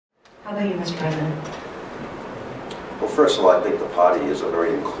How about you, Mr. President? Well, first of all, I think the party is a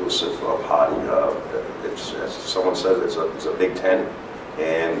very inclusive party. As someone said, it's a big tent,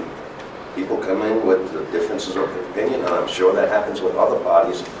 and people come in with the differences of opinion, and I'm sure that happens with other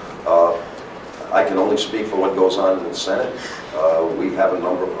parties. I can only speak for what goes on in the Senate. We have a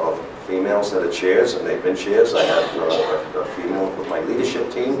number of females that are chairs, and they've been chairs. I have a female with my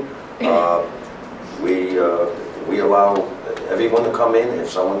leadership team. We allow everyone to come in. If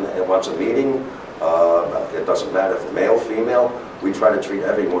someone wants a meeting, it doesn't matter if male, female, we try to treat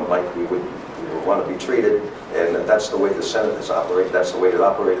everyone like we would want to be treated, and that's the way the Senate has operated. That's the way it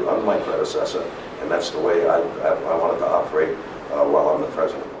operated under my predecessor, and that's the way I wanted to operate while I'm the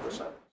president.